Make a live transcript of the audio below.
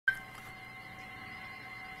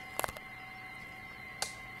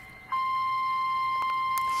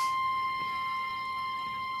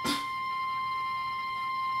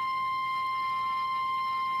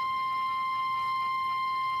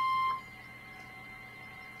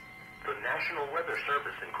National Weather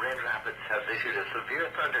Service in Grand Rapids has issued a severe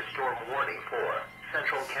thunderstorm warning for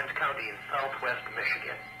central Kent County in southwest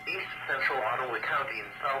Michigan, east central Ottawa County in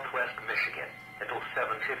southwest Michigan, until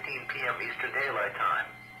 7:15 p.m. Eastern Daylight Time.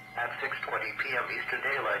 At 6:20 p.m. Eastern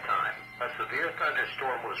Daylight Time, a severe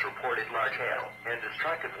thunderstorm was reported large hail and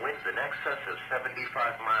destructive winds in excess of 75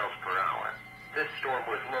 miles per hour. This storm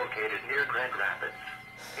was located near Grand Rapids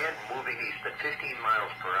and moving east at 15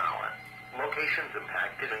 miles per hour. Locations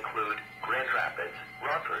impacted include Grand Rapids,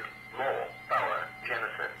 Rockford, Lowell, Bauer,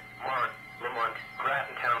 Jenison, Mont, Lamont,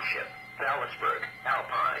 Grattan Township, Dallasburg,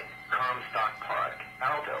 Alpine, Comstock Park,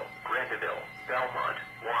 Aldo, Grandville, Belmont,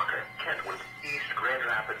 Walker, Kentwood, East Grand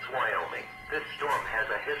Rapids, Wyoming. This storm has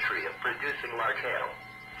a history of producing large hail.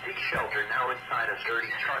 Seek shelter now inside a sturdy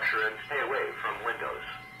structure and stay away from windows.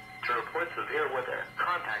 To report severe weather,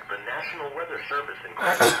 contact the National Weather Service in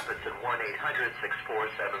Grand Rapids at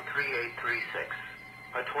 1-800-647-3836.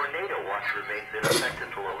 A tornado watch remains in effect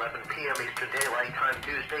until 11 p.m. Eastern Daylight Time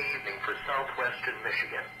Tuesday evening for southwestern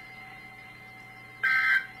Michigan.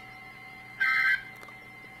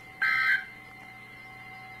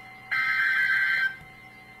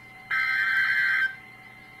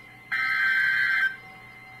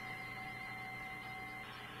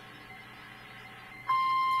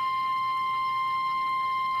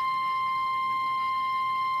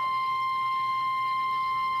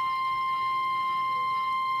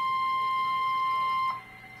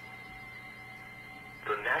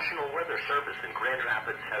 The National Weather Service in Grand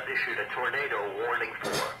Rapids has issued a tornado warning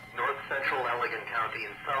for north central Allegan County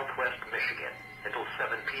in southwest Michigan until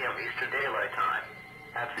 7 p.m. Eastern Daylight Time.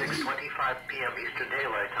 At 6:25 p.m. Eastern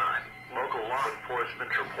Daylight Time, local law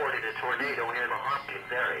enforcement reported a tornado in the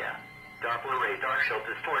Hopkins area. Doppler radar showed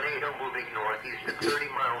this tornado moving northeast at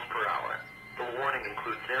 30 miles per hour. The warning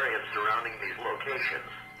includes areas surrounding these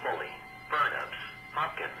locations: Molly, Burnham's,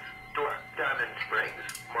 Hopkins, Dorp, Diamond Springs,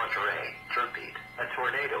 Monterey, Turpete. A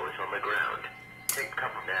tornado is on the ground. Take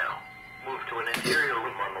cover now. Move to an interior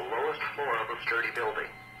room on the lowest floor of a sturdy building.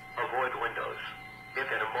 Avoid windows. If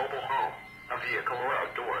in a mobile home, a vehicle, or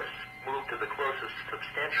outdoors, move to the closest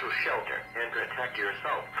substantial shelter and protect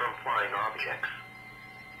yourself from flying objects.